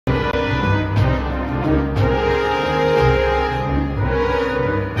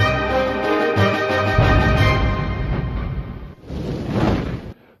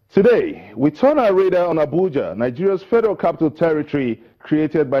Today, we turn our radar on Abuja, Nigeria's federal capital territory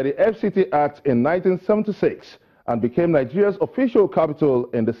created by the FCT Act in 1976 and became Nigeria's official capital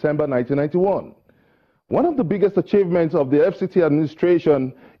in December 1991. One of the biggest achievements of the FCT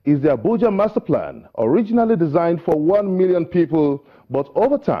administration is the Abuja Master Plan, originally designed for 1 million people, but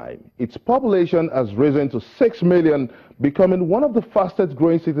over time, its population has risen to 6 million, becoming one of the fastest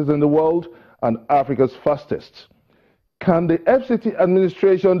growing cities in the world and Africa's fastest. Can the FCT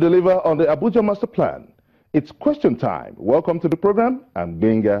administration deliver on the Abuja Master Plan? It's question time. Welcome to the program. I'm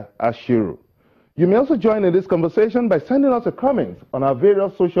Benga Ashiru. You may also join in this conversation by sending us a comment on our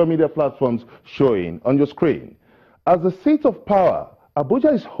various social media platforms showing on your screen. As the seat of power,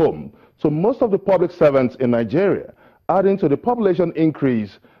 Abuja is home to most of the public servants in Nigeria. Adding to the population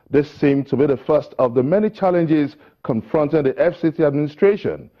increase, this seemed to be the first of the many challenges confronting the FCT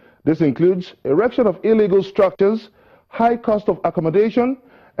administration. This includes erection of illegal structures, high cost of accommodation,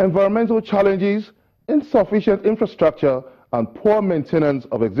 environmental challenges, insufficient infrastructure, and poor maintenance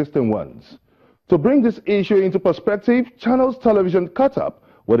of existing ones. To bring this issue into perspective, Channels Television caught up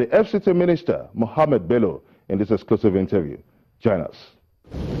with the FCT Minister, Muhammed Bello, in this exclusive interview. Join us.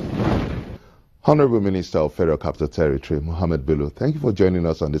 Honorable Minister of Federal Capital Territory, Muhammed Bello, thank you for joining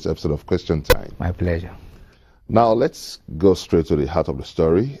us on this episode of Question Time. My pleasure. Now, let's go straight to the heart of the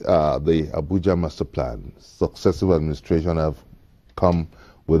story. The Abuja Master Plan. Successive administration have come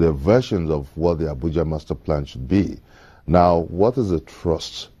with their versions of what the Abuja Master Plan should be. Now, what is the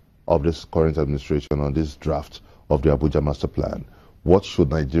trust of this current administration on this draft of the Abuja Master Plan? What should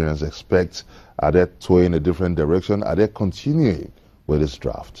Nigerians expect? Are they toying a different direction? Are they continuing with this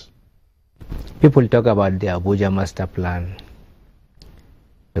draft? People talk about the Abuja Master Plan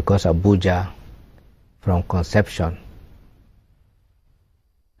because Abuja, from conception,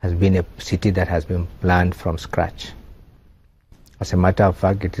 has been a city that has been planned from scratch. As a matter of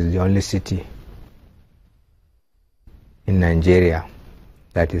fact, it is the only city in Nigeria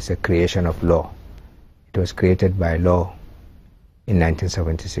that is a creation of law. It was created by law in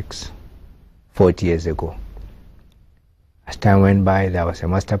 1976, 40 years ago. As time went by, there was a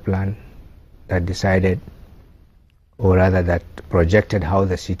master plan that decided, or rather that projected how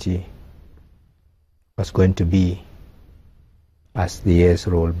the city was going to be as the years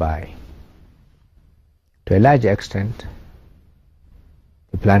rolled by. To a large extent,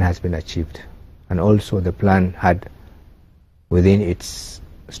 the plan has been achieved, and also the plan had within its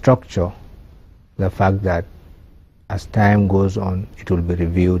structure the fact that as time goes on, it will be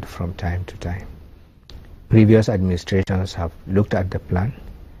reviewed from time to time. Previous administrations have looked at the plan,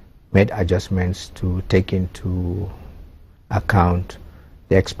 made adjustments to take into account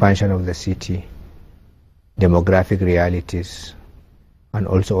the expansion of the city, demographic realities, and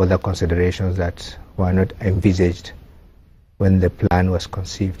also other considerations that were not envisaged when the plan was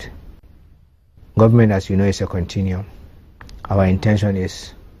conceived. Government, as you know, is a continuum. Our intention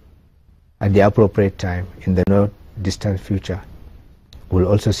is, at the appropriate time, in the not distant future, we'll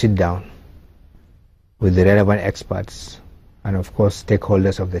also sit down with the relevant experts and, of course,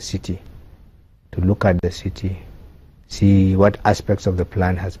 stakeholders of the city to look at the city, see what aspects of the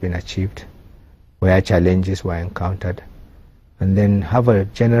plan has been achieved, where challenges were encountered, and then have a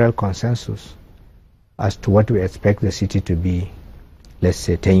general consensus as to what we expect the city to be, let's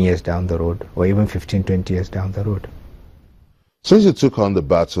say 10 years down the road, or even 15, 20 years down the road. Since you took on the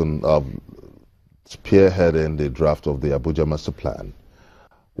baton of spearheading the draft of the Abuja Master Plan,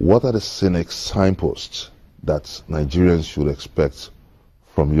 what are the scenic signposts that Nigerians should expect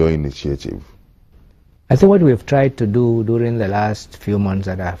from your initiative? I think what we've tried to do during the last few months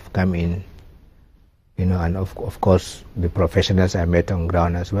that I've come in, and of course the professionals I met on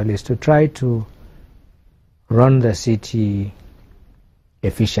ground as well, is to try to run the city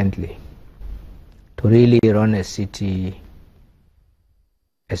efficiently, to really run a city,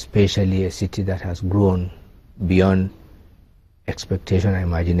 especially a city that has grown beyond expectation and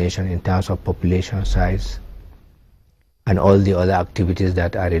imagination in terms of population size and all the other activities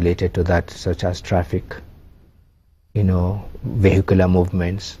that are related to that, such as traffic, vehicular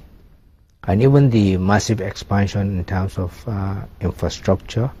movements, and even the massive expansion in terms of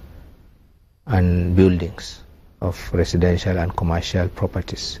infrastructure and buildings of residential and commercial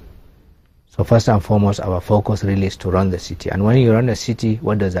properties. So first and foremost, our focus really is to run the city. And when you run a city,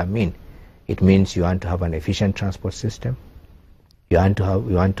 what does that mean? It means you want to have an efficient transport system. You want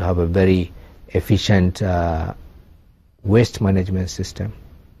to have a very efficient waste management system.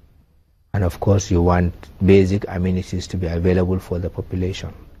 And of course, you want basic amenities to be available for the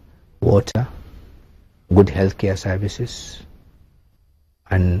population. Water, good healthcare services,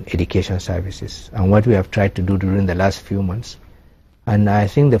 and education services. And what we have tried to do during the last few months And I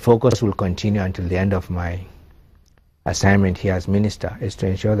think the focus will continue until the end of my assignment here as minister, is to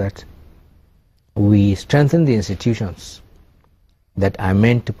ensure that we strengthen the institutions that are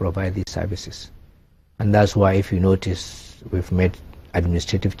meant to provide these services. And that's why, if you notice, we've made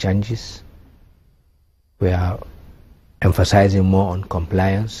administrative changes. We are emphasizing more on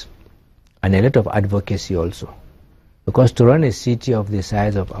compliance and a lot of advocacy also. Because to run a city of the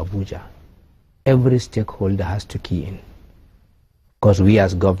size of Abuja, every stakeholder has to key in. Because we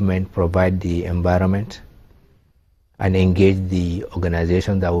as government provide the environment and engage the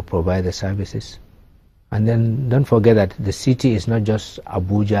organization that will provide the services. And then don't forget that the city is not just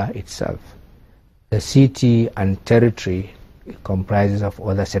Abuja itself. The city and territory comprises of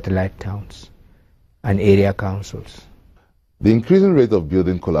other satellite towns and area councils. The increasing rate of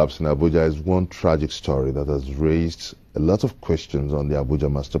building collapse in Abuja is one tragic story that has raised a lot of questions on the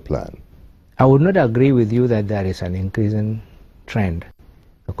Abuja master plan. I would not agree with you that there is an increasing trend,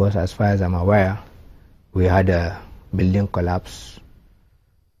 because as far as I'm aware, we had a building collapse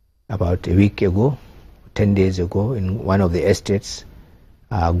about a week ago, 10 days ago, in one of the estates,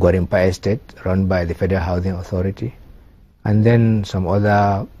 Gorimpa Estate, run by the Federal Housing Authority, and then some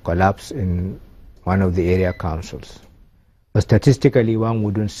other collapse in one of the area councils. But statistically, one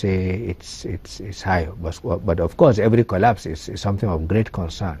wouldn't say it's high, but of course every collapse is something of great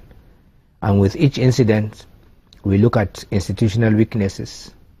concern. And with each incident, we look at institutional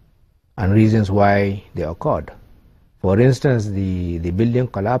weaknesses and reasons why they occurred. For instance, the building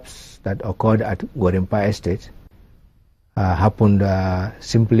collapse that occurred at Gorimpa Estate happened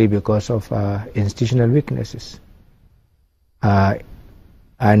simply because of institutional weaknesses. I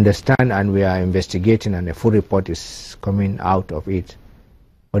understand, and we are investigating, and a full report is coming out of it.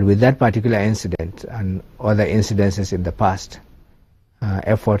 But with that particular incident and other incidences in the past,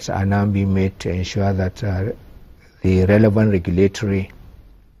 efforts are now being made to ensure that the relevant regulatory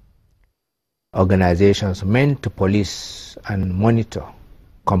organizations meant to police and monitor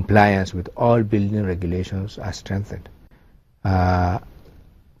compliance with all building regulations are strengthened.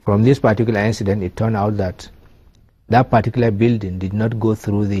 From this particular incident, it turned out that that particular building did not go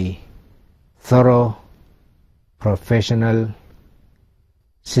through the thorough professional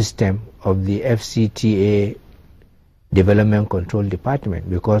system of the FCTA Development Control Department,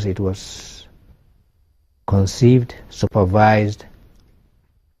 because it was conceived, supervised,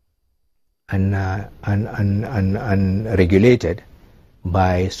 and regulated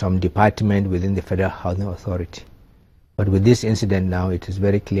by some department within the Federal Housing Authority. But with this incident now, it is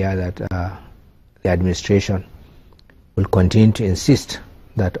very clear that the administration will continue to insist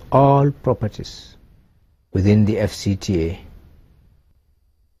that all properties within the FCTA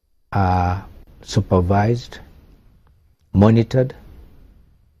are supervised, monitored,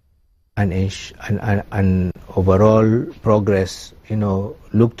 and overall progress,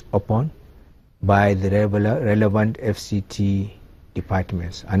 looked upon by the relevant FCT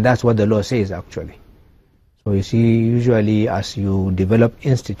departments. And that's what the law says, actually. So you see, usually as you develop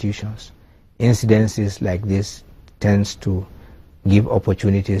institutions, incidences like this tends to give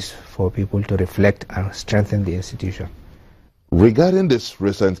opportunities for people to reflect and strengthen the institution. Regarding this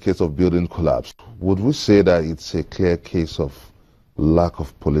recent case of building collapse, would we say that it's a clear case of lack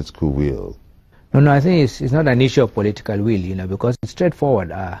of political will? No, I think it's not an issue of political will, because it's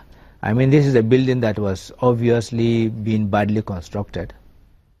straightforward. I mean, this is a building that was obviously being badly constructed.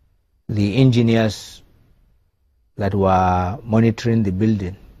 The engineers that were monitoring the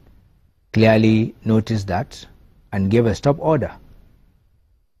building clearly noticed that and gave a stop order.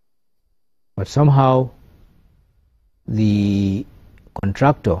 But somehow the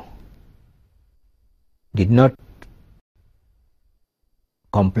contractor did not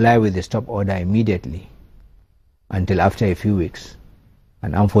comply with the stop order immediately until after a few weeks.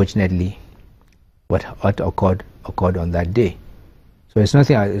 And unfortunately, what occurred on that day. So it's not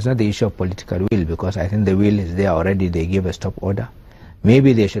the issue of political will, because I think the will is there already. They gave a stop order.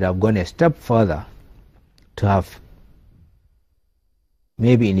 Maybe they should have gone a step further to have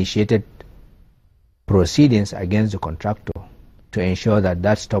maybe initiated proceedings against the contractor to ensure that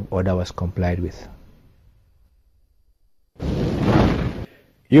that stop order was complied with.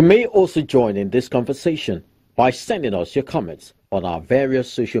 You may also join in this conversation by sending us your comments on our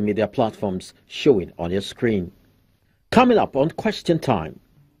various social media platforms showing on your screen. Coming up on Question Time,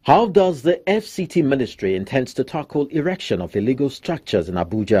 how does the FCT ministry intends to tackle erection of illegal structures in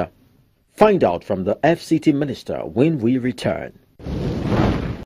Abuja? Find out from the FCT minister when we return.